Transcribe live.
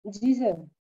Ji sir.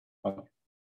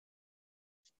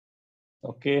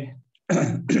 Okay.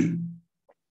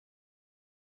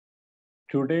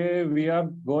 Today we are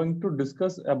going to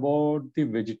discuss about the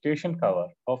vegetation cover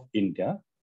of India.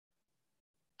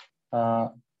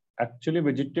 Actually,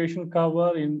 vegetation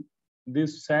cover in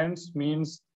this sense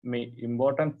means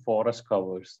important forest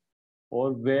covers,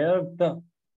 or where the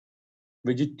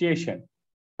vegetation,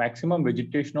 maximum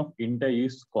vegetation of India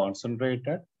is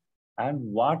concentrated, and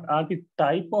what are the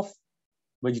type of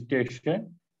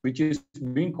vegetation which is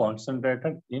being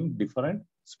concentrated in different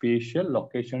spatial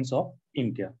locations of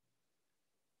India.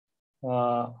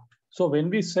 So when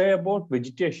we say about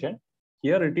vegetation,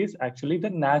 here it is actually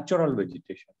the natural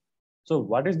vegetation. So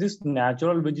what is this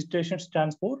natural vegetation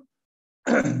stands for?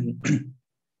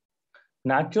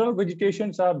 Natural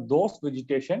vegetations are those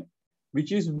vegetation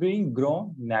which is being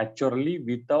grown naturally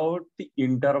without the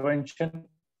intervention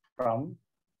from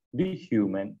the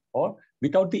human, or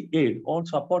without the aid or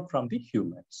support from the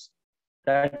humans.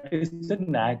 That is the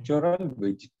natural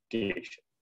vegetation.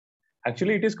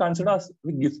 Actually, it is considered as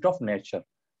the gift of nature.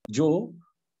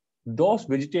 Those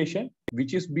vegetation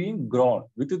which is being grown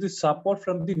with the support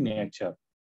from the nature,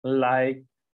 like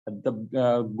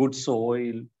the good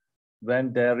soil,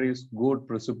 when there is good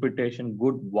precipitation,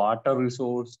 good water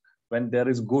resource, when there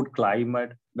is good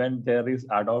climate, when there is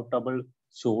adaptable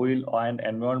soil and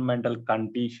environmental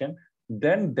condition,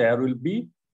 then there will be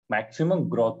maximum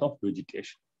growth of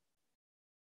vegetation.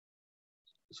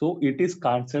 So it is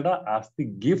considered as the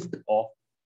gift of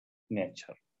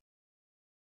nature.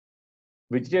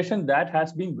 Vegetation that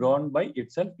has been grown by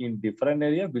itself in different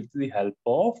areas with the help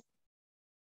of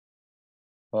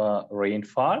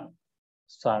rainfall,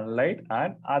 sunlight,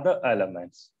 and other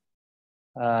elements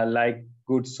like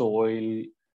good soil,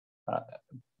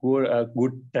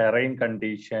 good terrain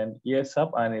condition. Yes,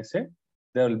 up and I say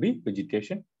there will be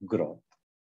vegetation growth,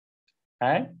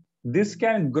 and this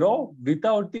can grow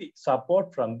without the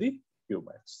support from the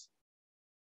humans.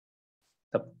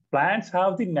 The plants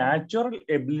have the natural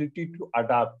ability to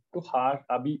adapt to harsh.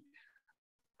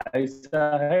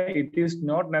 It is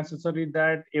not necessary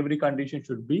that every condition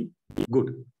should be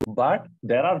good, but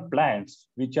there are plants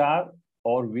which are,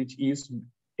 or which is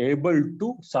able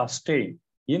to sustain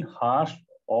in harsh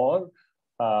or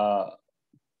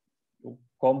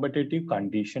competitive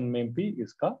condition. Maybe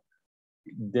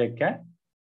they can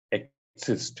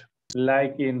exist.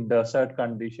 Like in desert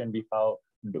condition, we have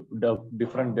the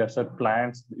different desert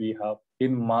plants. We have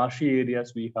in marshy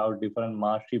areas, we have different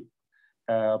marshy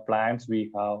plants. We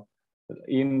have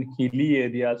in hilly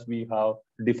areas, we have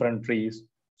different trees.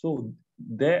 So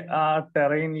they are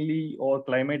terrainly or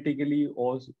climatically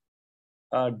or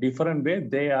different way,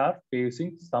 they are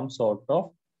facing some sort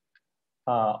of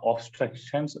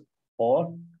obstructions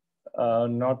or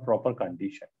not proper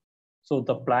condition. So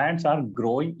the plants are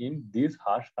growing in these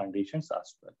harsh conditions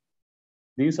as well.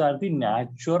 These are the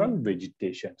natural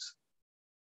vegetations.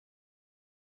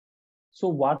 So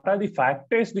what are the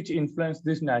factors which influence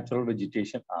this natural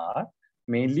vegetation are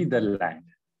mainly the land,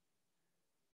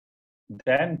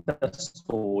 then the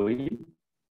soil,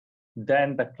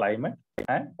 then the climate,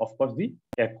 and of course the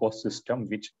ecosystem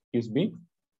which is being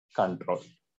controlled.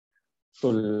 So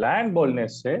land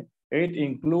boldness, it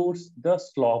includes the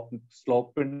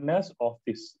slopiness of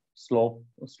this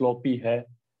slopy hai,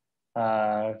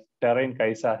 terrain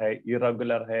kaisa hai,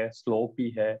 irregular hai,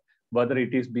 slopy hai, whether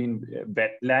it is being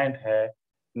wetland hai,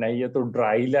 nahi hai to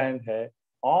dry land hai.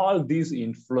 All these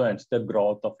influence the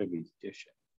growth of a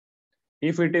vegetation.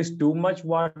 If it is too much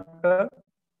water,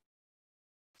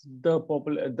 the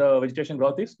vegetation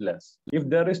growth is less. If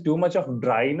there is too much of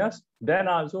dryness, then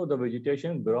also the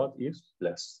vegetation growth is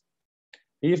less.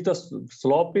 If the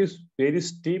slope is very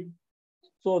steep,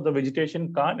 so the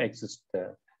vegetation can't exist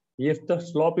there. If the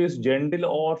slope is gentle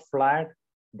or flat,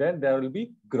 then there will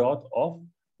be growth of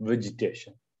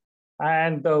vegetation.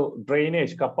 And the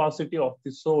drainage capacity of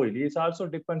the soil is also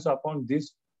depends upon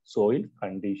this soil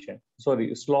condition,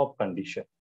 slope condition.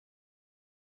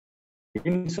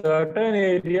 In certain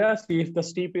areas, if the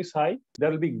steep is high,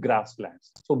 there will be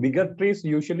grasslands. So bigger trees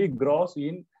usually grows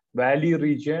in valley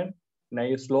region. Now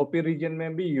a slopy region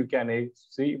maybe you can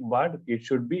see, but it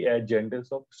should be a gentle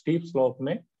slope. Steep slope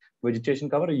mein vegetation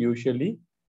cover usually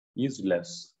is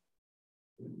less.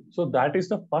 So that is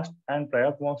the first and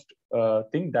most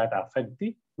thing that affect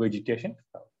the vegetation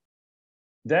cover.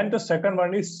 Then the second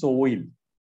one is soil.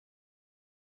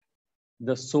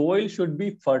 The soil should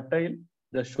be fertile.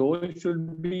 The soil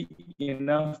should be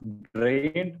enough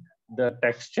drained. The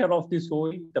texture of the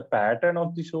soil, the pattern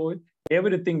of the soil,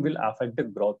 everything will affect the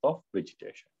growth of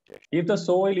vegetation. If the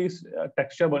soil is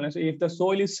texture balance, if the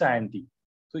soil is sandy,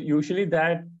 So usually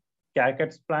that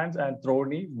cactus plants and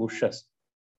thorny bushes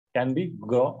can be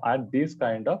grown at this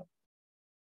kind of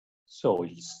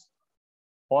soils.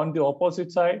 On the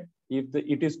opposite side, if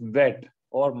it is wet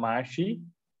or marshy,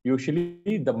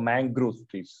 usually the mangrove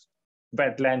trees,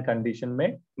 wetland condition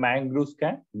may mangroves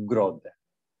can grow there.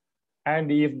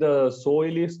 And if the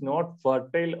soil is not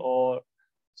fertile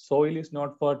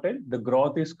the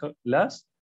growth is less.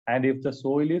 And if the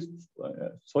soil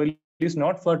is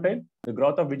not fertile, the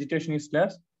growth of vegetation is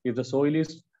less. If the soil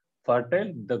is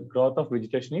fertile, the growth of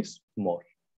vegetation is more.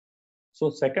 So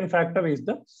second factor is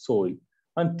the soil.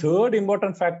 And third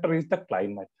important factor is the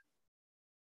climate.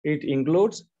 It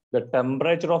includes the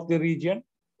temperature of the region,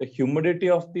 the humidity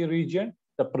of the region,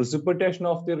 the precipitation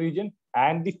of the region,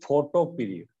 and the photo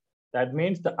period. That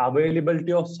means the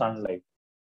availability of sunlight.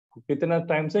 Kitna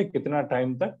time se kitna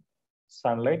time tak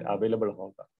sunlight available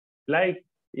hoga. Like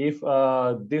if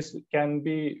this can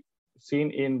be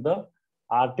seen in the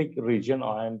Arctic region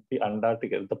and the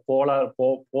Antarctica, the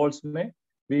poles may,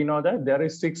 we know that there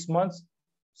is 6 months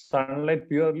sunlight,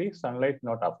 purely sunlight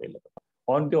not available.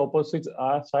 On the opposite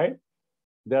side,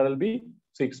 there will be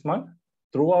 6 months.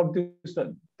 Throughout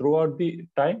the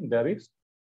time, there is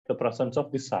the presence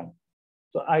of the sun.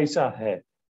 So 𝐼𝐶𝐴 hai.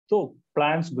 So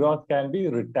plants growth can be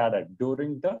retarded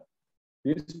during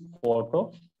this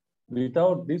photo,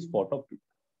 without this photo.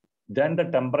 Then the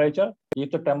temperature,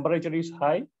 if the temperature is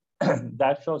high,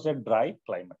 that shows a dry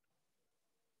climate.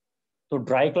 So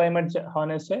dry climate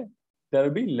hone se, there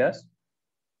will be less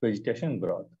vegetation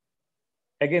growth.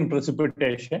 Again,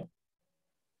 precipitation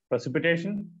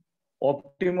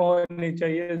optimum होनी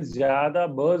चाहिए, ज़्यादा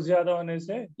burst ज़्यादा होने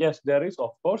से, yes, there is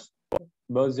of course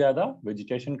burst ज़्यादा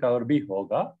vegetation cover भी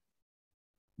होगा,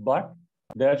 but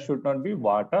there should not be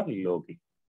water logging.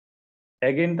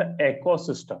 Again, the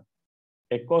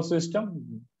ecosystem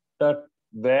that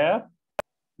where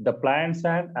the plants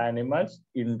and animals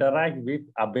interact with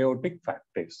abiotic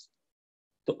factors.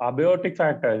 So abiotic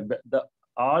factors,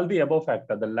 all the above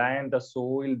factors, the land, the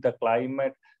soil, the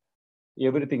climate,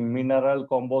 everything, mineral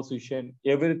composition,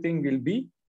 everything will be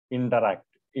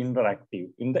interactive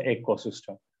in the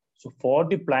ecosystem. So for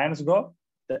the plants growth,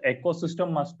 the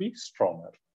ecosystem must be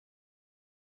stronger.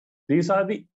 These are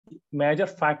the major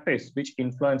factors which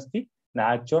influence the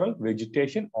natural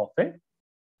vegetation of a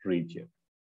region.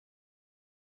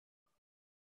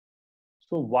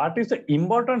 So what is the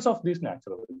importance of this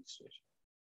natural vegetation?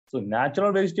 So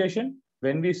natural vegetation,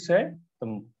 when we say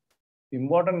the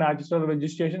important natural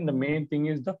vegetation, the main thing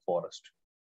is the forest.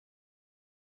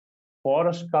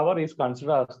 Forest cover is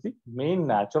considered as the main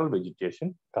natural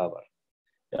vegetation cover.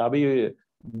 Abhi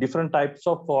different types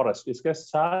of forest. Iske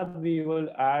saath we will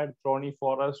add thorny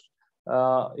forest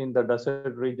in the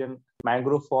desert region,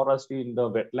 mangrove forest in the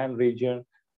wetland region,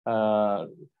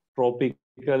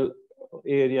 tropical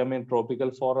area में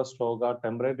tropical forest होगा,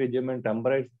 temperate region में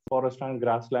temperate forest and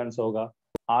grasslands होगा.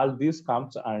 All this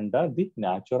comes under the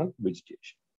natural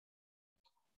vegetation.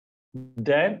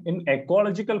 Then in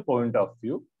ecological point of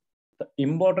view, the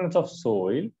importance of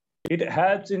soil, it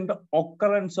helps in the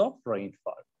occurrence of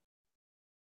rainfall.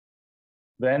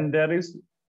 When there is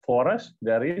forest,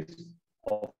 there is,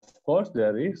 of course,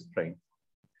 there is rain.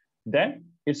 Then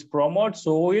it promotes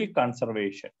soil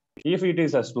conservation. If it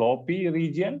is a slopy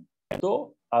region,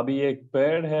 so abhi ek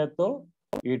पेड़ है तो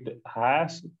it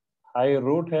has high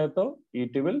root hai to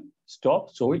it will stop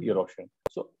soil erosion.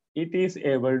 So it is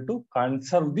able to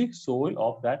conserve the soil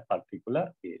of that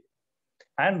particular area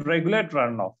and regulate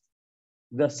runoff.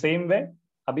 The same way,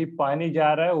 अभी पानी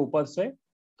जा रहा है ऊपर से,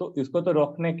 तो इसको तो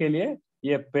रोकने के लिए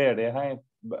ये पेड़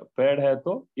है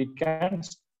तो it can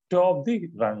stop the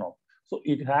runoff. So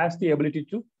it has the ability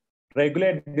to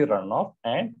regulate the runoff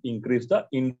and increase the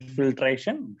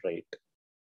infiltration rate.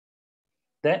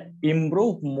 Then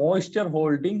improve moisture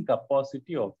holding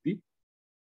capacity of the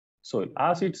soil.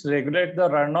 As it regulates the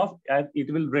runoff, as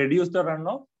it will reduce the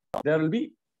runoff, there will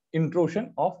be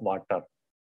intrusion of water.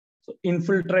 So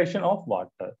infiltration of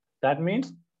water. That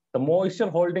means the moisture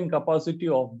holding capacity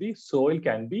of the soil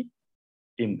can be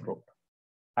improved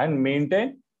and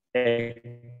maintain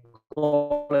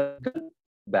ecological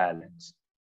balance.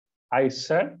 I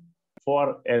said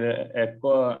for an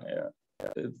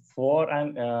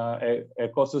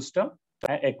ecosystem,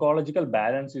 an ecological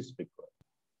balance is required.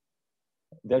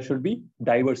 There should be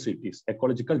diversities.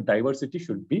 Ecological diversity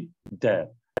should be there.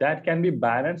 That can be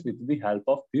balanced with the help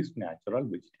of this natural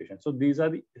vegetation. So these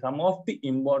are some of the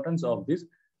importance of this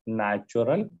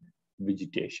natural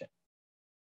vegetation.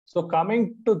 So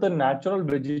coming to the natural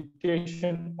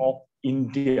vegetation of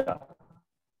India,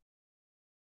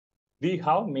 we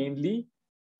have mainly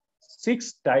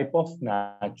 6 types of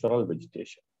natural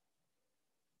vegetation.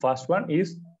 First one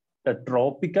is the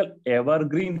tropical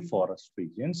evergreen forest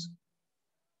regions,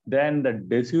 then the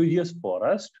deciduous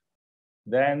forest,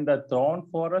 then the thorn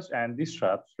forest and the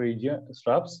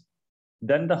shrubs,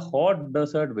 then the hot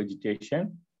desert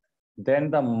vegetation,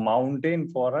 then the mountain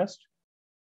forest,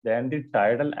 then the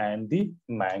tidal and the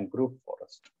mangrove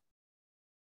forest.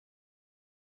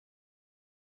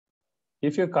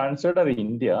 If you consider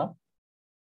India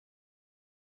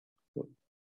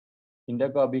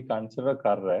को अभी consider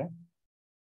कर रहे हैं,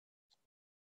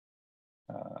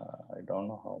 I don't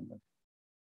know how much.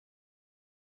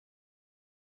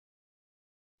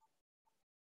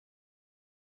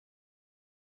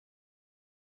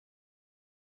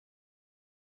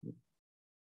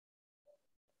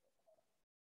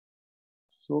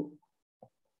 So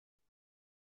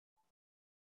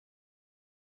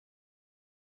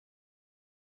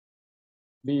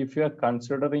if you are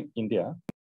considering India,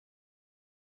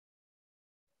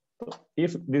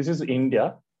 if this is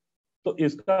India, so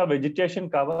iska vegetation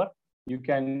cover, you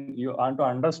want to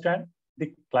understand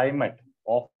the climate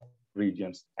of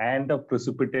regions and the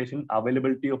precipitation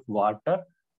availability of water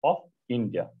of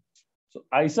India. So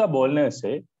ऐसा बोलने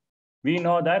से we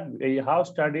know that we have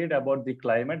studied about the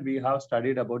climate, we have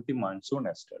studied about the monsoon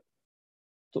as well.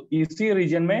 So इसी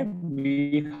region में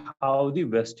we have the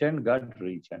Western Ghats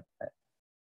region.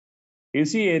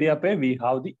 इसी area पे we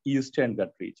have the Eastern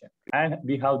Ghats region and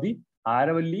we have the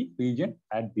Aravalli region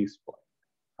at this point.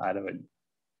 Aravalli.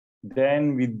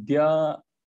 Then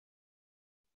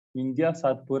India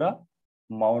Satpura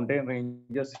mountain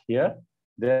ranges here.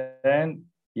 Then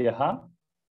यहाँ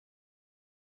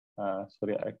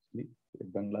sorry, actually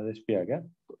Bangladesh पे आ गया.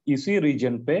 तो इसी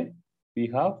region पे we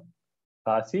have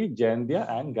Khasi, Jaintia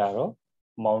and Garo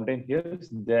mountain hills.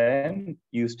 Then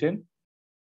Eastern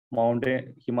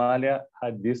mountain Himalaya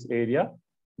at this area.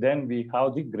 Then we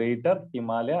have the greater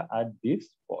Himalaya at this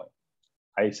point.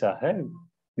 ऐसा है.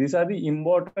 These are the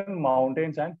important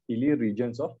mountains and hilly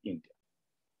regions of India.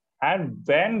 And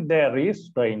when there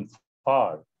is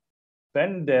rainfall,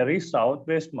 when there is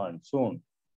southwest monsoon,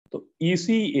 so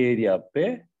इसी area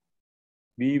पे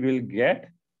we will get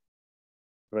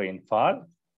rainfall.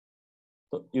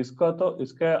 तो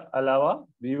इसके अलावा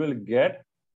we will get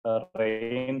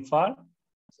rainfall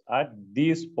at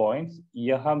these points.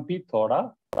 यहाँ भी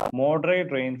थोड़ा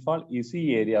moderate rainfall इसी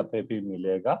area पे भी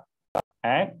मिलेगा.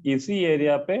 And इसी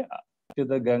area पे to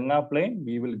the Ganga plain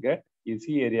we will get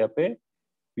इसी area पे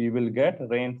we will get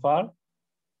rainfall.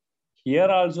 Here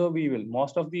also we will,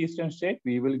 most of the eastern state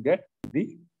we will get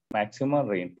the maximum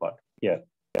rainfall here.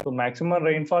 So maximum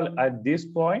rainfall at this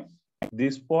point,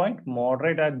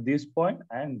 moderate at this point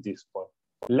and this point.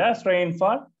 Less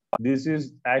rainfall, this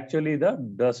is actually the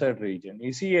desert region.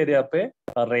 इसी area पे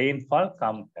rainfall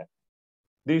कम है.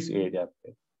 This area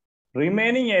पे.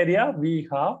 Remaining area we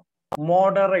have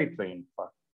moderate rainfall.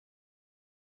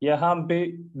 यहाँ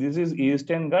पे this is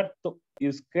eastern Ghats, तो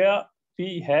इसका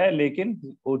भी है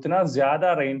लेकिन उतना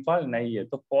ज्यादा rainfall नहीं है.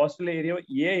 तो coastal area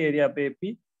ये area पे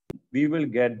भी we will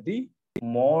get the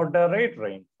moderate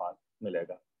rainfall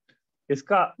मिलेगा.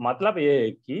 इसका मतलब ये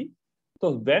है कि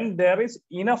तो when there is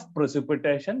enough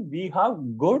precipitation we have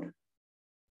good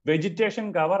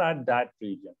vegetation cover at that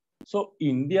region. So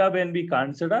India when we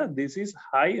consider this is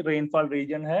high rainfall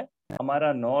region है,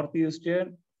 हमारा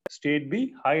northeastern state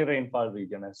भी high rainfall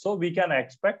region है. So we can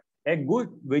expect a good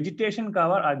vegetation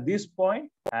cover at this point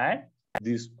and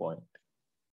this point.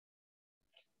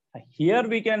 Here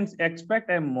we can expect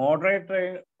a moderate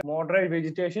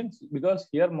vegetation because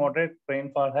here moderate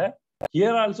rainfall hai.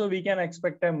 Here also we can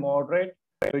expect a moderate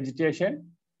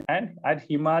vegetation, and at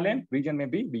Himalayan region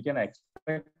maybe we can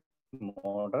expect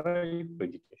moderate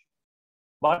vegetation.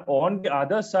 But on the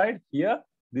other side here,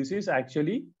 this is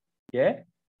actually a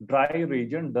dry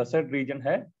region, desert region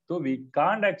hai. So we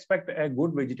can't expect a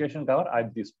good vegetation cover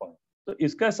at this point. So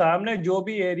इसके सामने जो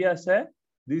भी areas है,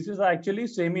 this is actually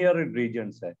semi-arid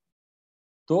regions hai.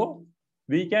 So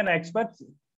we can expect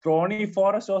thorny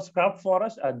forest or scrub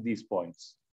forest at these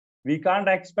points. We can't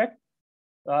expect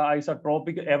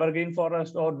tropical evergreen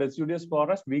forest or deciduous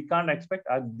forest. We can't expect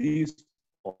at these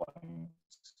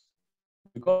points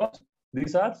because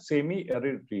these are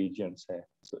semi-arid regions.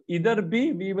 So either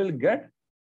B we will get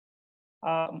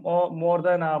more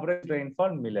than average rainfall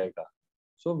milega.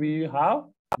 So we have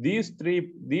these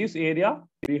area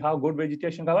we have good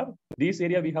vegetation cover. This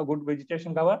area we have good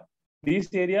vegetation cover. This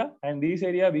area and this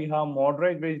area we have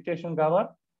moderate vegetation cover,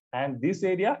 and this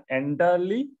area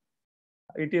entirely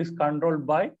it is controlled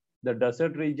by the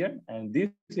desert region, and this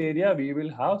area we will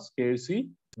have scarcity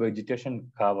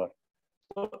vegetation cover.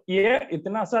 तो ये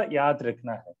इतना सा याद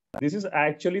रखना है. This is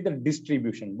actually the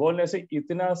distribution. बोलने से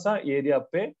इतना सा एरिया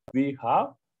पे we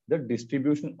have the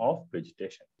distribution of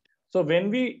vegetation. So when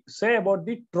we say about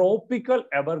the tropical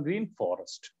evergreen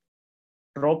forest,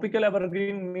 tropical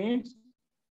evergreen means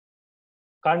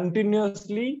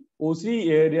continuously उसी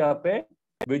एरिया पे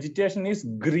vegetation is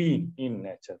green in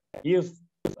nature. If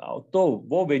तो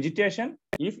वो vegetation,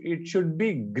 if it should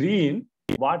be green,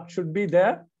 what should be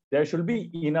there? There should be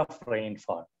enough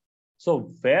rainfall.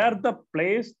 So where the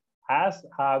place has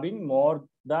having more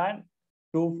than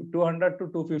 200 to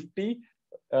 250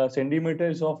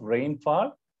 centimeters of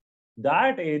rainfall,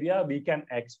 that area we can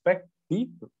expect the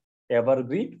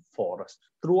evergreen forest.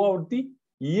 Throughout the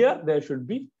year, there should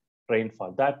be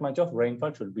rainfall. That much of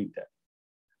rainfall should be there.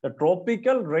 The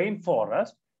tropical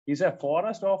rainforest is a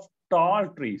forest of tall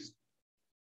trees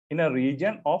in a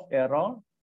region of around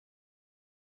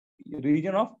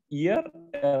year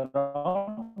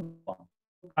around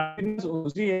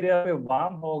उसी area पे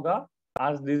warm होगा.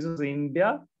 As this is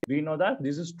India, we know that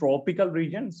this is tropical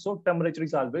region, so temperature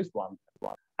is always warm.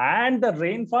 And the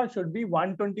rainfall should be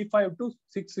 125 to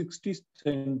 660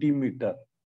 centimeter.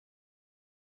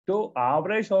 So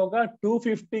average होगा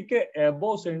 250 के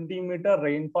above centimeter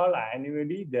rainfall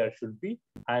annually. There should be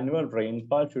annual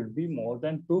rainfall should be more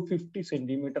than 250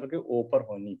 centimeter के ऊपर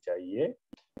होनी चाहिए,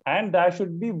 and that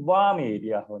should be warm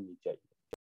area होनी चाहिए.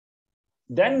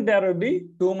 Then there will be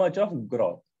too much of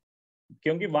growth.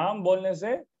 क्योंकि warm बोलने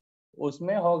से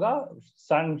उसमें होगा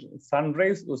sun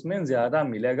rays उसमें ज्यादा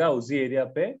मिलेगा उसी एरिया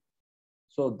पे,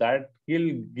 so that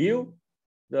will give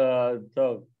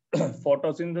the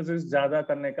photosynthesis ज्यादा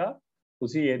करने का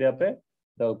उसी एरिया पे.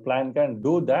 The plant can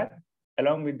do that.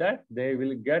 Along with that, they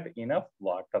will get enough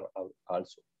water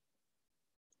also.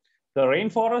 The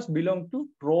rainforest belong to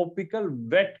tropical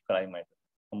wet climate.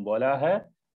 हम बोला है,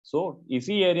 so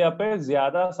इसी एरिया पे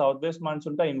ज्यादा साउथ वेस्ट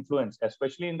मानसून का influence,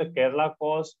 especially in the Kerala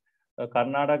coast,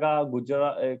 Karnataka,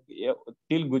 Gujarat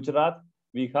till Gujarat,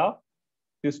 we have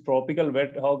this tropical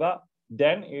wet hoga.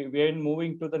 Then when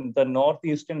moving to the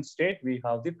northeastern state, we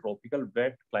have the tropical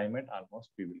wet climate almost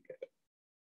we will get.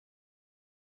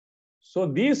 So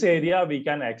this area we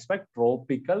can expect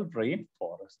tropical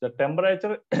rainforest. The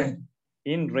temperature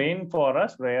in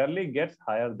rainforest rarely gets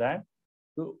higher than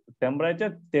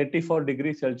temperature 34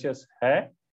 degrees Celsius hai,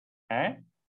 and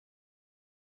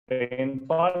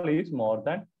rainfall is more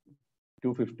than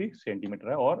 250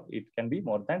 centimeter, or it can be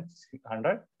more than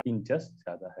 100 inches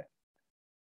zyada hai.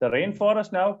 The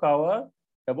rainforest now cover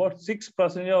about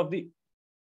 6% of the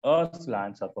Earth's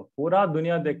land surface. पूरा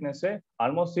दुनिया देखने से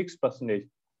almost 6%.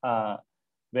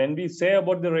 When we say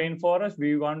about the rainforest,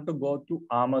 we want to go to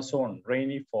Amazon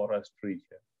rainy forest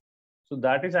region. So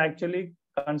that is actually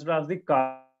considered as the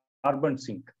carbon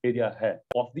sink area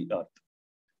of the Earth.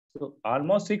 So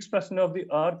almost 6% of the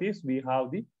Earth is we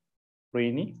have the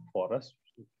rainy forest.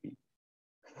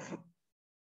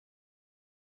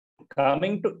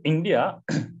 Coming to India,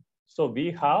 so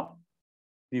we have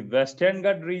the Western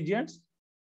Ghats regions.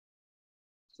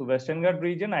 So Western Ghats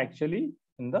region actually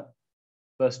in the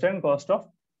western coast of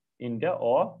India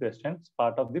or western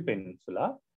part of the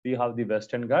peninsula, we have the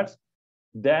Western Ghats.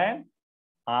 Then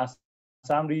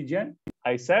Assam region,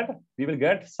 I said we will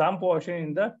get some portion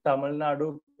in the Tamil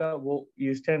Nadu का वो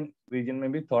eastern region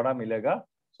में भी थोड़ा मिलेगा.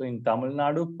 So in Tamil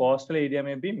Nadu coastal area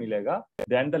में भी मिलेगा.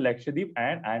 Then the Lakshadweep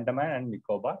and Andaman and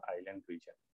Nicobar Island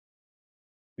region,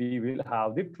 we will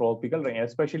have the tropical rain,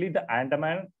 especially the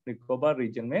Andaman Nicobar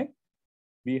region में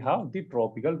we have the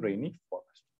tropical rainy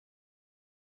forest.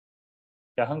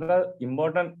 यहाँ का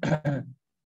important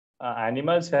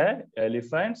animals है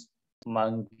elephants,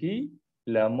 monkey,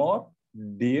 lemur,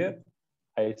 deer,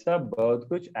 ऐसा बहुत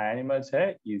कुछ animals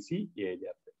है इसी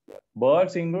area पे.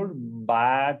 Birds include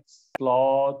bats,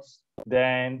 sloths,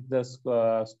 then the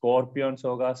scorpions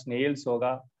होगा, snails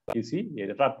होगा इसी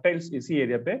area. Reptiles इसी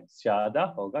area पे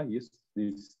ज़्यादा होगा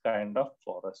this kind of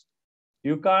forest.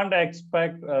 You can't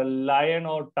expect a lion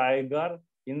or tiger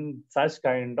in such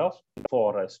kind of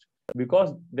forest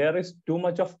because there is too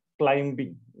much of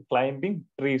climbing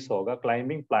trees होगा,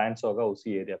 climbing plants होगा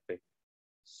उसी area पे.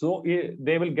 So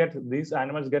they will get, these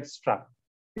animals get stuck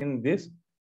in this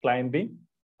climbing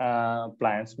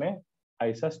plants में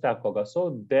ऐसा stuck होगा.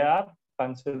 So they are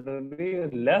considerably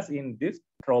less in this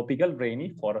tropical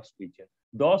rainy forest region.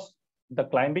 Those the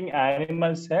climbing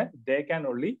animals hai, they can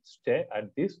only stay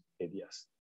at these areas.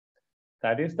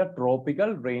 That is the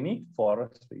tropical rainy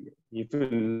forest region. If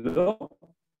you look,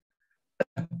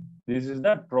 this is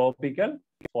the tropical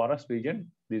forest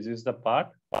region. This is the part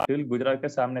till Gujarat ke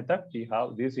samne tak we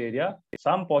have this area.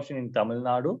 Some portion in Tamil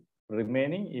Nadu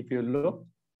remaining. If you look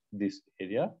this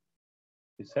area,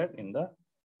 we said in the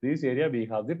this area we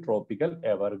have the tropical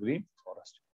evergreen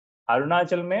forest.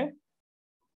 Arunachal में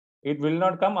it will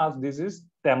not come as this is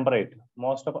temperate.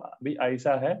 Most of the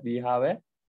ऐसा है, we have a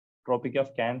Tropic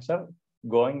of Cancer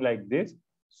going like this.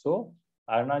 So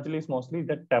Arunachal is mostly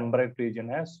the temperate region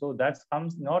है, so that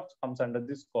comes under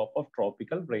the scope of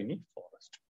tropical rainy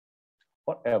forest.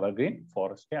 For evergreen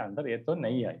forest के अंदर ये तो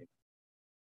नहीं आएगा.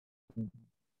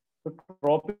 So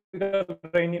tropical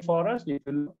rainy forest,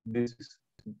 this is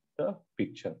the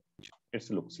picture. It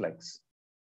looks like.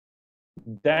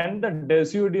 Then the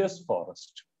deciduous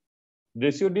forest.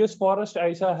 Deciduous forest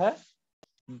ऐसा है.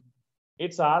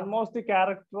 It's almost the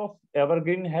character of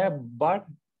evergreen है, but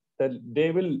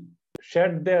they will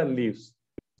shed their leaves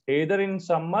either in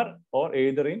summer or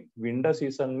either in winter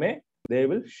season. May they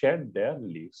will shed their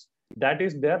leaves. That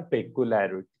is their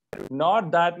peculiarity.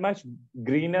 Not that much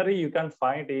greenery you can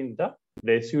find in the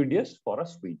deciduous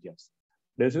forest regions.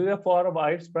 Deciduous for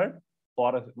widespread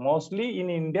forest. Mostly in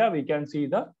India, we can see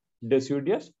the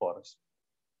deciduous forest,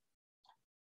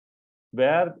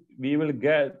 where we will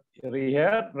get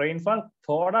here rainfall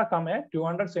थोड़ा कम है,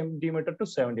 200 centimetre to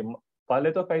 70.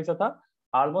 पहले तो कैसा था,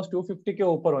 almost 250 के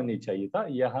ऊपर होनी चाहिए था.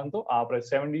 यहाँ तो आप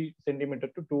 70 सेंटीमीटर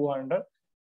to 200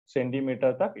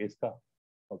 सेंटीमीटर तक इसका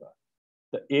होगा.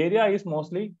 The area is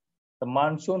mostly the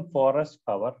monsoon forest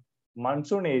cover.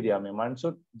 Monsoon area में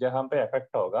monsoon जहाँ पे effect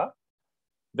होगा,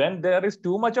 when there is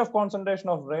too much of concentration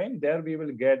of rain, there we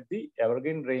will get the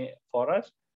evergreen rain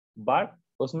forest, but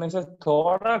उसमें से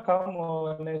थोड़ा कम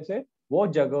होने से वो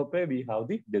जगह पे we have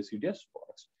the deciduous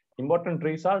forest. Important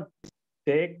trees are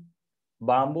teak,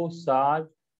 bamboo, sal,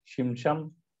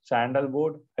 shimsham,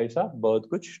 sandalwood, ऐसा बहुत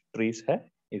कुछ trees है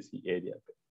इसी area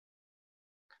पे.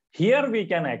 Here we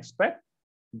can expect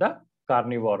the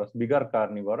carnivorous, bigger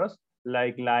carnivorous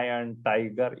like lion,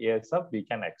 tiger, ये सब we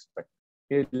can expect.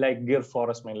 Like Gir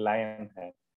forest में lion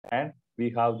है, and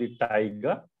we have the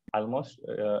tiger. Almost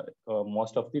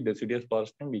most of the deciduous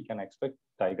forest we can expect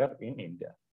tiger in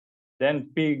India. Then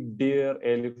pig, deer,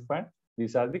 elephant.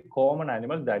 These are the common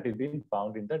animals that is being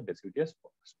found in the deciduous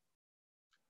forest.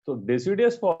 So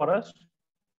deciduous forest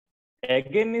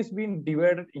again is being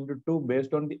divided into two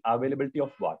based on the availability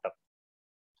of water.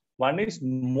 One is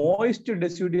moist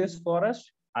deciduous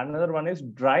forest, another one is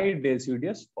dry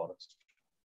deciduous forest.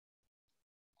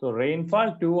 So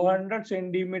rainfall 200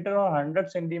 centimetre और 100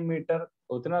 centimetre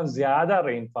उतना ज्यादा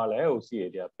rainfall है उसी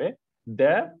area पे.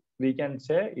 There we can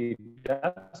say it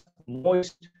has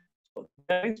moist. So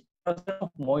there is percent of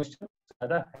moisture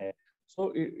ज्यादा है.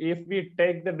 So if we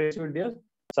take the deciduous,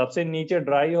 सबसे नीचे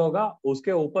dry होगा,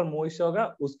 उसके ऊपर moist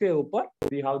होगा, उसके ऊपर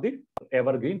we have the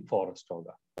evergreen forest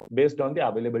होगा based on the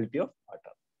availability of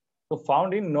water. So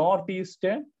found in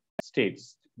northeastern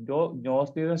states. जो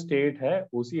नॉर्थ ईस्टर्न स्टेट है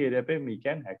उसी एरिया पे we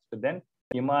can expect. Then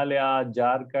Himalaya,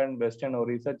 Jharkhand, western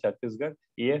Odisha, Chhattisgarh,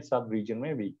 ये सब रीजन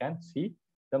में we can see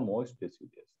the most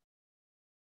deciduous.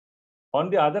 On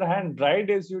the other hand, dry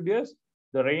deciduous,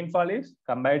 the rainfall is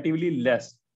comparatively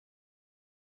less,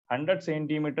 100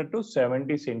 centimeter to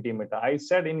 70 centimeter. I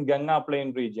said in Ganga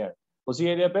Plain region, उसी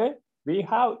area पे we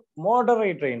have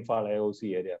moderate rainfall है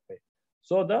उसी area पे.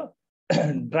 So the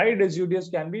dry deciduous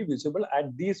can be visible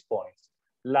at these points,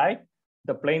 like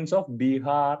the plains of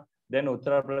Bihar, then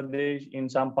Uttar Pradesh, in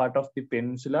some part of the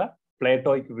Peninsular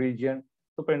Platoic region.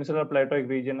 तो Peninsular Platoic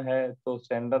region है, तो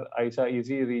centre ऐसा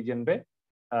इसी region पे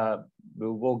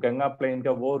वो Ganga plane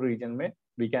का वो region में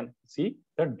we can see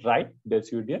the dry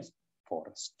deciduous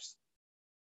forests.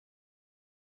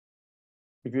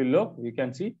 If you look, you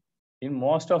can see in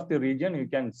most of the region you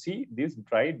can see this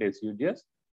dry deciduous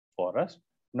forest,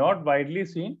 not widely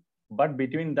seen, but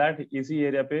between that इसी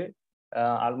area पे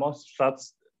almost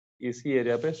shrubs, इसी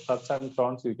area पे shrubs and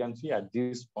fronds you can see at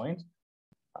these points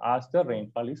as the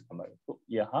rainfall is coming. तो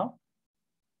यहाँ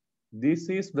this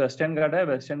is Western Ghats है,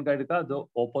 Western Ghats का जो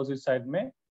opposite side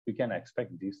में we can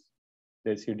expect this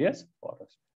deciduous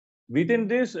forest. Within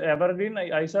this evergreen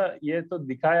ऐसा ये तो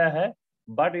दिखाया है,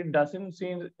 but it doesn't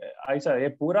seem ऐसा ये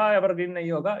पूरा evergreen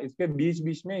नहीं होगा, इसके बीच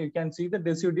बीच में you can see the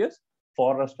deciduous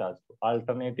forest also.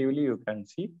 Alternatively you can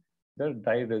see the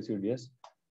dry deciduous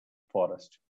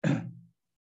forest.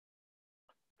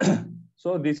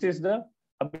 So this is the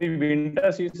अभी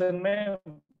winter season में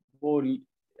वो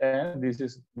this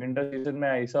is winter season में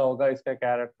ऐसा होगा इसका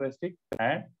characteristic,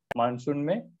 and monsoon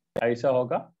में ऐसा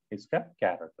होगा इसका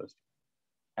characteristic,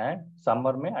 and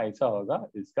summer में ऐसा होगा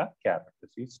इसका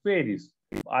characteristic. It varies.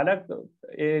 अलग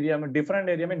एरिया में different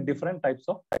area में different types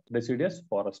of deciduous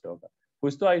forest होगा.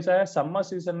 कुछ तो ऐसा है summer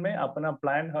season में अपना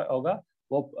plant होगा,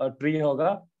 वो tree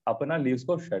होगा, अपना leaves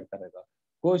को shed करेगा.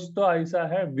 कुछ तो ऐसा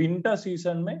है winter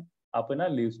season में अपना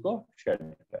leaves को shed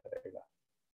करेगा.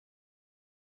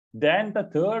 Then the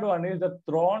third one is the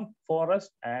thorn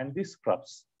forest and the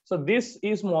scrubs. So this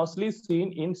is mostly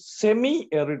seen in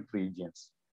semi-arid regions,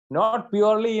 not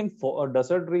purely in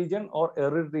desert region or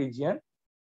arid region.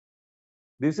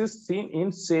 This is seen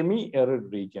in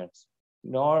semi-arid regions,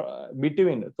 nor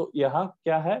between. तो यहाँ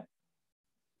क्या है,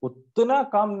 उतना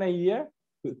कम नहीं है,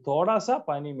 थोड़ा सा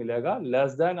पानी मिलेगा,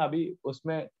 लेस देन अभी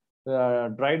उसमें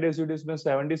ड्राई डेसिड्यूज में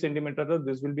 70 सेंटीमीटर, तो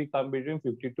this will be come between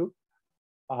 50 to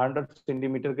 100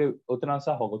 centimetre के, उतना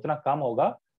सा होगा, उतना कम होगा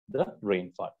the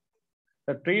rainfall.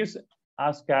 The trees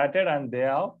are scattered and they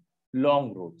are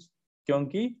long roots,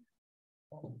 क्योंकि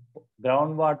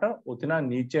ग्राउंड वाटर उतना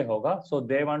नीचे होगा, सो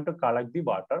they want to collect the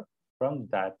water from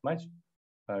that much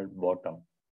bottom.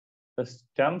 The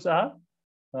stems are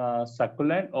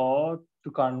succulent or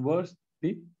to conserve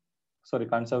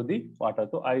the water.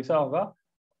 तो ऐसा होगा,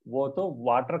 वो तो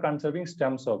water conserving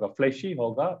stems होगा, फ्लैशी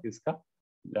होगा इसका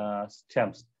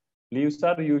stems. Leaves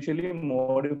are usually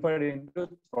modified into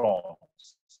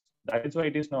thorns. That is why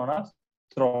it is known as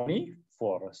thorny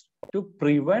forest to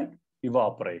prevent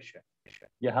evaporation.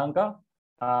 यहाँ का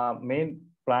main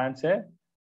plants है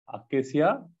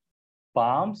acacia,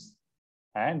 palms,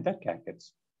 and the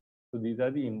cactus. So these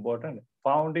are the important.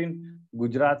 Found in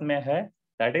Gujarat में है.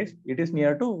 That is, it is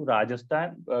near to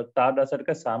Rajasthan. Thar desert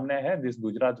के सामने है this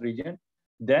Gujarat region.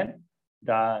 Then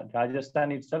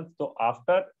Rajasthan itself. So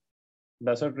after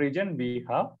desert region, we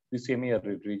have the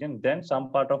semi-arid region. Then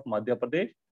some part of Madhya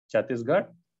Pradesh, Chhattisgarh,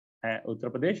 and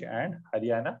Uttar Pradesh, and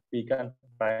Haryana, we can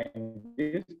find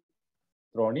this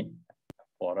thorny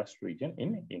forest region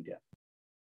in India.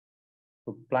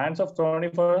 So plants of thorny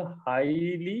forest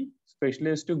highly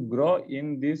specialized to grow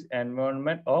in this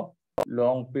environment of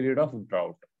long period of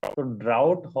drought. तो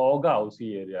drought होगा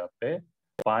उसी area पे,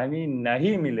 पानी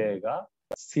नहीं मिलेगा,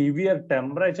 severe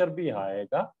temperature भी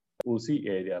आएगा उसी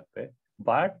एरिया पे,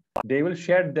 but they will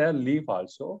shed their leaf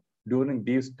also during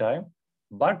this time.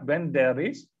 But when there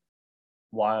is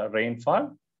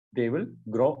rainfall, they will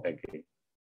grow again.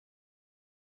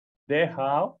 They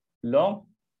have long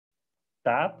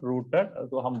tap rooted.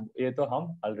 तो हम ये तो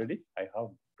हम already I have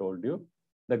told you.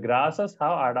 The grasses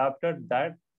have adapted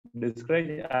that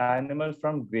discourage animals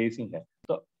from grazing है.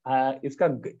 तो इसका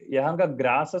यहाँ का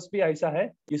grasses भी ऐसा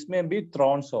है, इसमें भी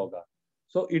thorns होगा.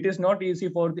 So it is not easy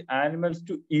for the animals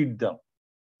to eat them.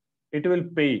 It will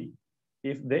pain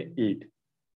if they eat.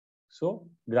 So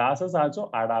grasses also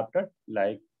adapted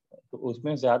like, तो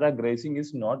उसमें ज़्यादा grazing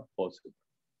is not possible.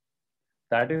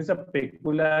 That is a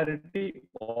peculiarity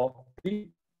of the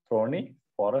thorny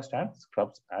forest and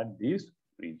scrubs at this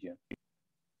region.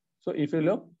 So if you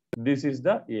look, this is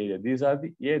the area. These are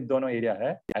the ये दोनों area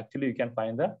है. Actually, you can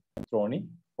find the thorny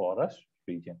forest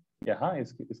region. यहाँ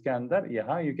इसके अंदर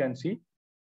यहाँ you can see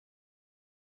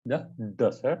the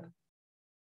desert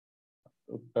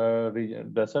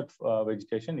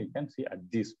vegetation. You can see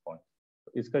at this point.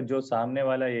 इसका जो सामने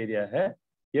वाला area है,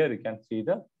 here you can see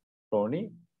the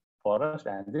thorny forest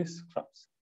and the scrubs.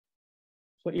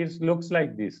 So it looks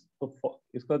like this. तो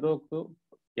इसका तो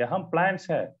यहाँ plants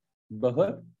है,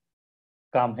 बहुत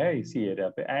कम है इसी एरिया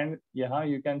पे, and यहाँ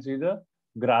you can see the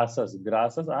grasses.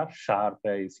 Grasses are sharp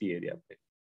है इसी एरिया पे.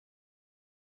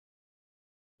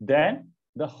 Then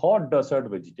the hot desert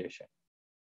vegetation.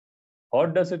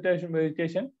 Hot desert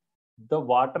vegetation, the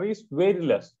water is very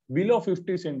less, below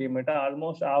 50 centimeter.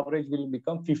 Almost average will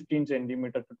become 15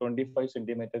 centimeter to 25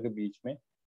 centimeter के बीच में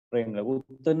rain लगा,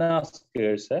 उतना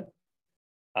scarce है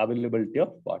availability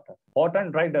of water. Hot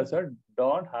and dry desert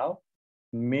don't have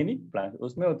many plants.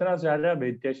 उसमें उतना ज़्यादा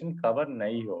vegetation cover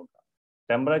नहीं होगा.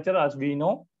 Temperature as we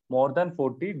know more than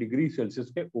 40 degrees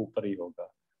Celsius के ऊपर ही होगा.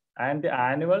 And the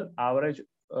annual average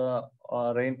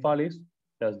rainfall is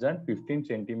less than 15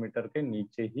 centimeter के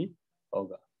नीचे ही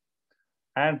होगा.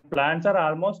 And plants are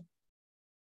almost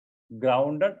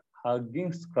grounded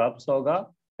hugging scrubs होगा,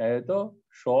 नहीं तो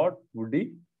short woody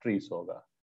trees होगा.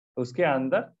 उसके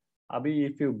अंदर अभी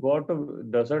if you go to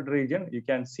desert region, you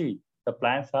can see the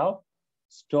plants have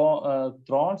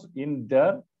thorns in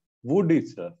their wood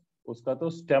itself. उसका तो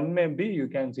stem में भी you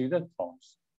can see the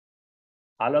thorns.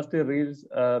 All of the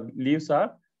leaves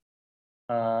are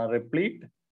replete,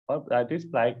 or that is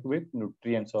packed with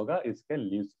nutrients होगा इसके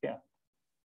leaves के अंदर.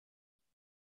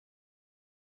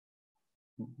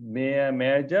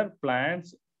 Major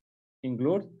plants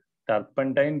include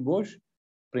turpentine bush,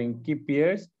 springy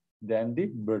pears, then the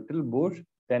brittle bush,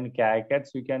 then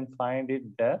cactus you can find it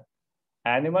there.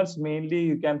 Animals mainly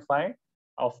you can find,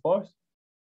 of course,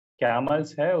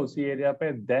 camels है उसी area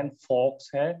पे, then fox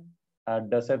है,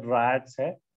 desert rats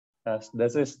है,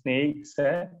 desert snakes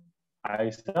है,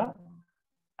 ऐसा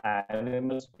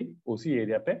animals भी उसी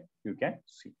area पे you can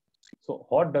see. So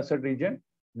hot desert region,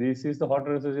 this is the hot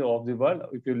desert of the world.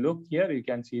 If you look here, you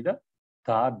can see the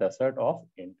Thar desert of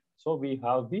India. So we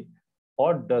have the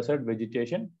hot desert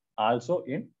vegetation also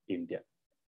in India.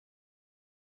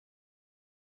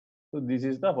 So this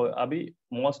is the abhi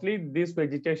mostly this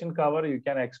vegetation cover you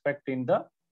can expect in the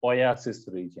oasis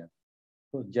region.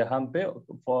 So जहाँ पे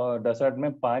desert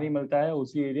में पानी मिलता है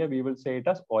उसी area we will say it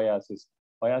as oasis.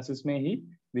 Oasis में ही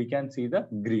we can see the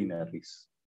greeneries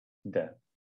there.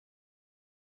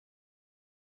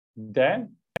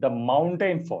 Then the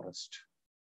mountain forest.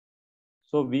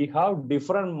 So we have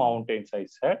different mountains. I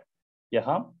said,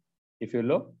 यहाँ if you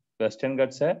look, Western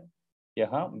Ghats है.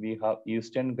 यहाँ we have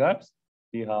Eastern Ghats.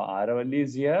 We have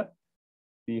Aravallis here.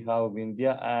 We have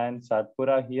Vindhya and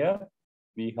Satpura here.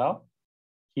 We have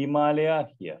Himalaya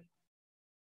here.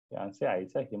 यहाँ से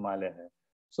ऐसा Himalaya है.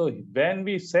 So when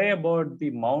we say about the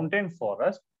mountain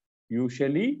forest,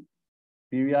 usually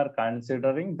we are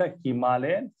considering the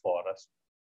Himalayan forest.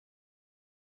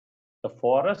 The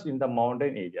forest in the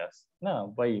mountain areas.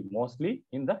 No, why? Mostly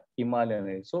in the Himalayan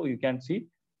areas. So you can see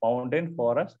mountain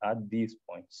forest at these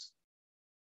points.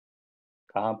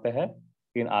 कहाँ पे है?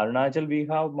 In Arunachal we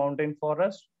have mountain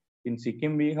forest. In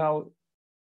Sikkim we have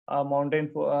mountain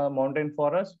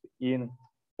forest. In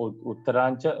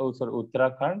Uttarakhand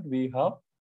we have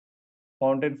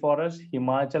mountain forest.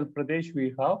 Himachal Pradesh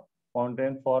we have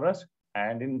mountain forest,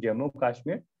 and in Jammu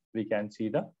Kashmir we can see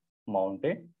the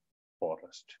mountain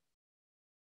forest.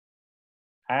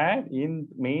 And in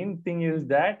main thing is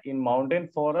that in mountain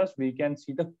forest we can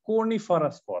see the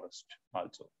coniferous forest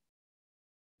also,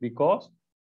 because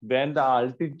when the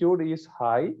altitude is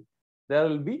high there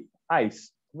will be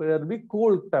ice, there will be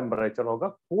cool temperature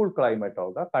hoga, cool climate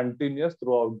hoga, continuous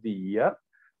throughout the year.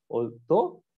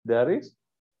 Also the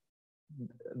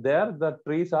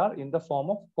trees are in the form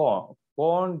of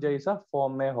cone jaisa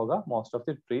form mein hoga most of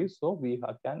the trees. So we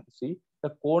can see the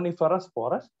coniferous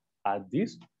forest at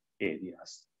these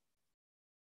areas.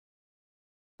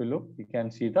 Look, you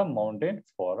can see the mountain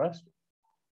forest.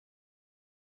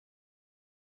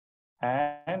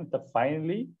 And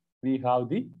finally, we have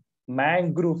the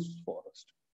mangrove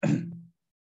forest.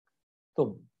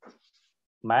 So,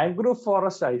 mangrove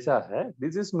forest aisa hai.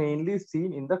 This is mainly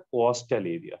seen in the coastal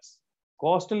areas.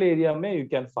 Coastal area mein you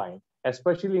can find,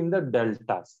 especially in the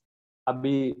deltas.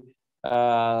 Abhi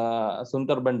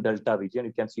Sundarban Delta region,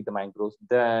 you can see the mangroves.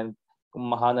 Then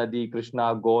Mahanadi,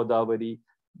 Krishna, Godavari.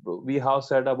 We have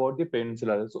said about the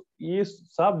peninsula. So,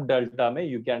 east sub delta mein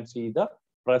you can see the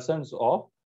presence of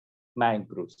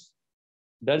mangroves.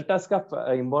 Deltas ka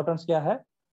importance kya hai?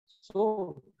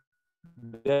 So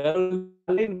there will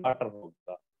be water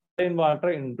hoga. In water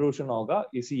intrusion hoga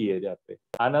isi area pe.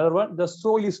 Another one, the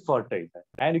soil is fertile,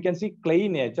 and you can see clay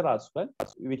nature as well.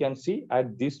 We can see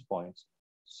at these points.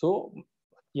 So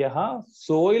यहाँ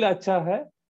soil अच्छा है,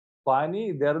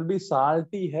 पानी there will be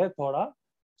salty है थोड़ा.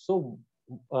 So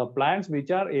plants which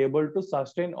are able to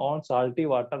sustain on salty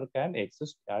water can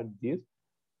exist at these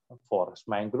forest,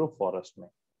 mangrove forest mein.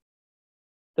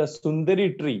 The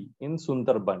Sundari tree in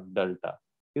Sundarban Delta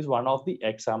is one of the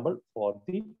example for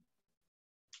the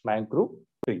mangrove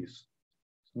trees.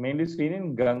 Mainly seen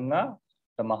in Ganga,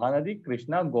 the Mahanadi,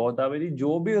 Krishna, Godavari,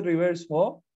 jo bhi rivers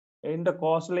ho in the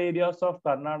coastal areas of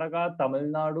Karnataka, Tamil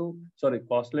Nadu,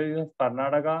 coastal areas of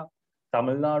Karnataka,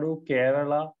 Tamil Nadu,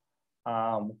 Kerala,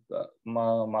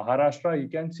 Maharashtra, you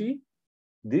can see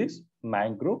this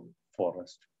mangrove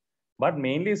forest. But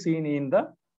mainly seen in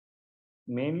the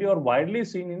or widely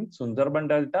seen in Sundarban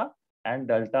Delta and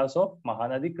deltas of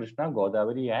Mahanadi, Krishna,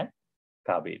 Godavari and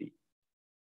Kaveri.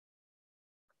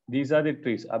 These are the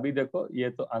trees. Abhi dekho, ye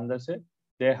to andar se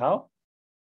they have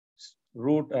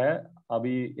root hai.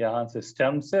 Abhi yahan se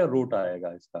stem se root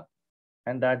aayega iska,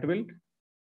 and that will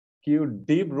keep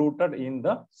deep rooted in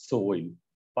the soil.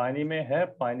 Pani mein hai,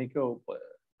 pani ke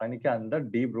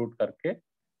andar deep root karke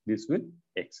this will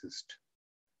exist.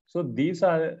 So these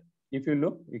are, if you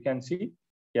look, you can see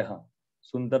यहाँ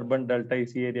Sundarban delta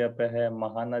इसी area पे है,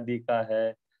 महानदी का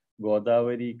है,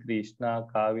 गोदावरी, कृष्णा,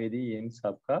 कावेरी, इन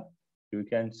सब का you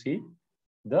can see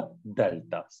the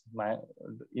deltas.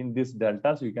 In these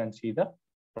deltas you can see the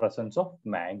presence of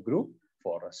mangrove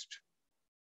forest.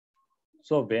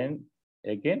 So when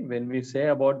we say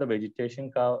about the vegetation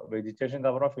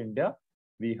cover of India,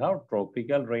 we have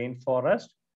tropical rainforest,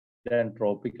 then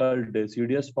tropical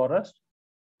deciduous forest,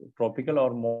 tropical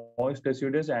or moist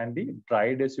deciduous, and the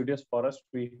dry deciduous forest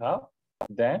we have.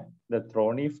 Then the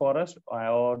thorny forest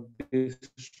or this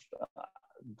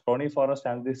thorny forest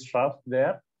and the shrubs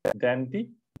there. Then the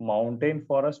mountain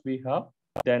forest we have.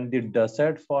 Then the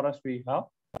desert forest we have.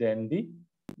 Then the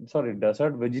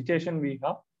desert vegetation we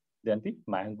have. Then the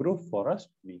mangrove forest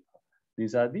we have.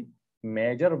 These are the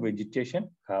major vegetation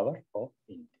cover of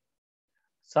India.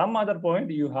 Some other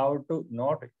point you have to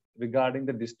note regarding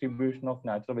the distribution of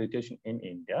natural vegetation in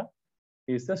India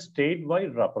is the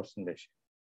statewide representation.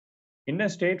 Indian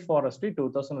State Forestry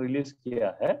 2000 release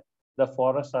किया है the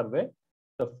forest survey.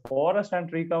 The forest and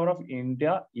tree cover of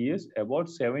India is about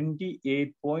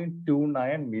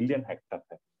 78.29 million hectares.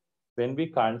 When we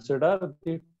consider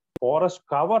the forest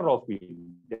cover of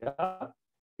India,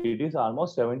 it is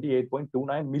almost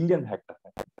 78.29 million hectares,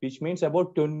 which means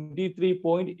about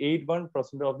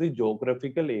 23.81% of the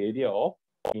geographical area of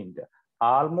India.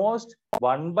 Almost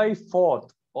 1/4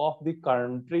 of the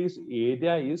country's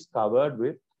area is covered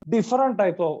with different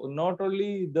type of, not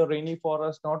only the rainy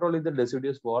forest, not only the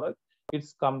deciduous forest, it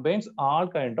combines all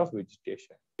kind of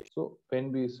vegetation. So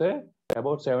when we say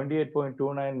about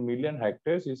 78.29 million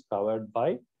hectares is covered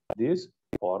by this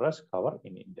forest cover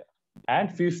in India. And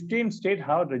 15 states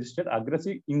have registered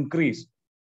aggressive increase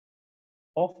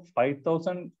of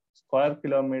 5,000 square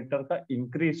kilometer का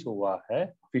increase हुआ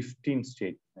है 15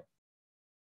 states में,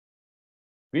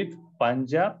 with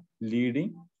Punjab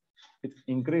leading with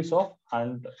increase of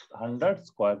 100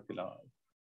 square kilometer.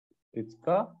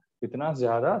 इसका इतना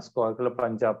ज्यादा square kilometre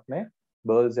Punjab में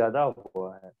बहुत ज्यादा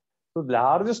हुआ है. So the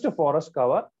largest forest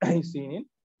cover is seen in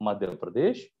Madhya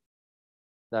Pradesh,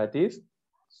 that is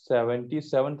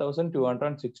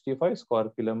 77,265 square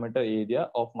kilometer area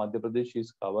of Madhya Pradesh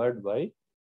is covered by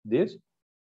this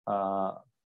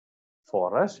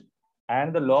forest,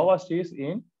 and the lowest is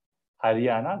in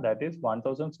Haryana, that is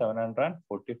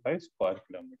 1,745 square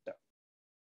kilometer.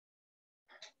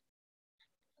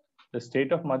 The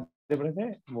state of Madhya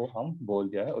Pradesh वो हम बोल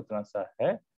दिया है उतना सा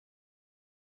है.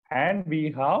 And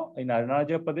we have in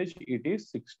Arunachal Pradesh, it is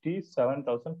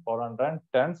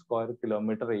 67,410 square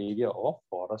kilometer area of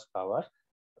forest cover.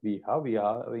 We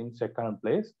are in second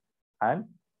place, and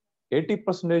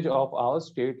 80% of our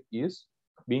state is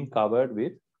being covered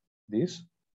with this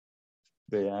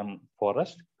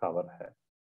forest cover here.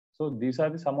 So these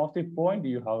are some of the points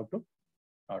you have to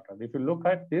note. If you look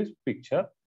at this picture,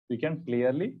 you can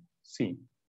clearly see.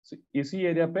 So इसी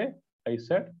area पे I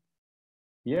said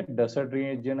ये desert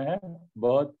region है,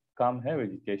 बहुत कम है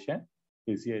vegetation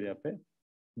इसी area पे.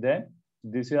 Then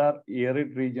this are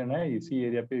arid region है, इसी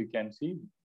एरिया पे यू कैन सी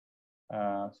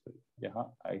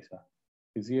यहाँ ऐसा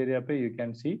इसी एरिया पे you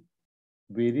can see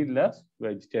very less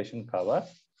vegetation cover.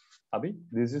 अभी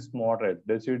दिस इज मॉडरेट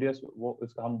डेसिडियस, वो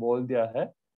हम बोल दिया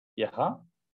है. यहाँ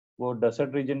वो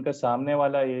डेजर्ट रीजन का सामने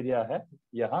वाला एरिया है,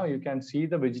 यहाँ you can see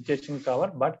the vegetation cover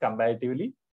but comparatively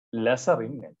laser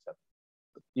in nature.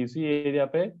 इसी एरिया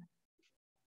पे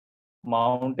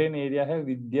माउंटेन एरिया है,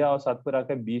 विद्या और सतपुरा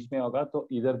के बीच में होगा, तो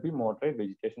इधर भी मॉडरेट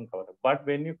वेजिटेशन कवर है. But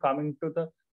when you coming to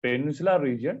the peninsula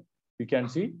reason, you can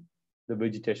see the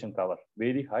vegetation cover,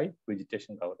 very high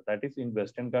vegetation cover, that is in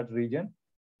western Ghat reason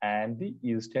and the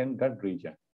eastern Ghat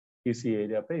reason. इसी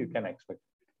area पे you can expect.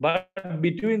 But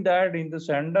between that in the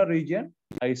centre reason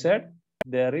I said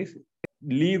there is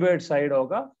levered side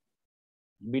होगा,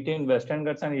 between western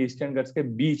Ghats and eastern Ghats के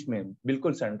बीच में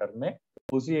बिल्कुल centre में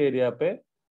उसी area पे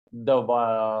the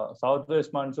south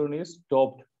west monsoon is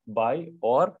stopped bye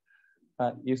और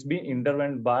is being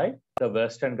इंटरवेंट by the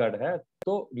western घाट है,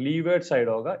 तो लीवर्ड साइड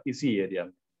होगा इसी एरिया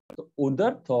में. तो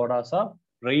उधर थोड़ा सा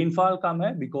रेनफॉल कम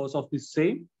है, because of the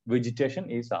same vegetation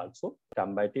is also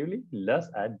comparatively less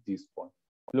at this point.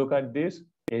 Look at this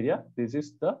area. This is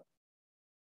the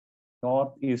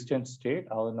northeastern state,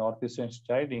 our northeastern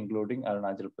state, including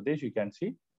Arunachal Pradesh. You can see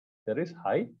there is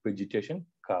high vegetation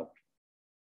cover.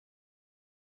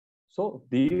 So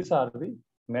these are the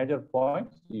major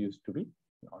points used to be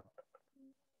noted.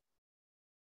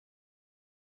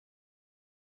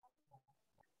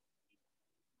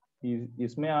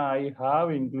 इसमें I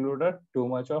have included too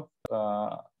much of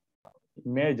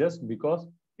images because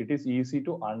it is easy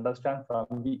to understand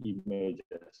from the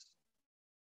images.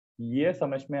 ये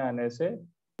समझ में आने से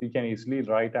you can easily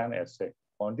write an essay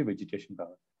on the vegetation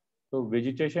cover. So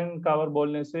vegetation cover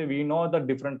बोलने से we know the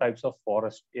different types of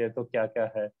forest. ये तो क्या क्या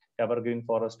है, evergreen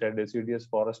forest है, deciduous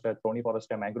forest है, thorny forest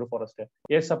है, mangrove forest है,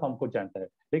 ये सब हमको जानता है.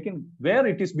 लेकिन where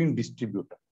it is being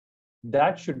distributed,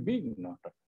 that should be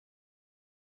noted.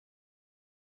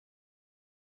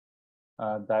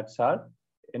 That's all.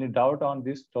 Any doubt on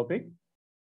this topic?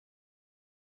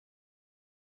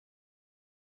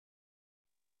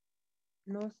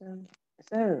 No, sir.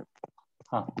 Sir.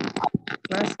 हाँ.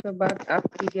 क्लास के बाद आप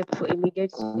PDF को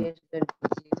immediate share कर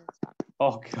दीजिएगा.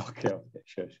 Okay.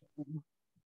 Sure.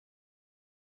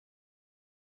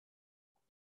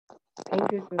 Thank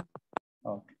you, sir.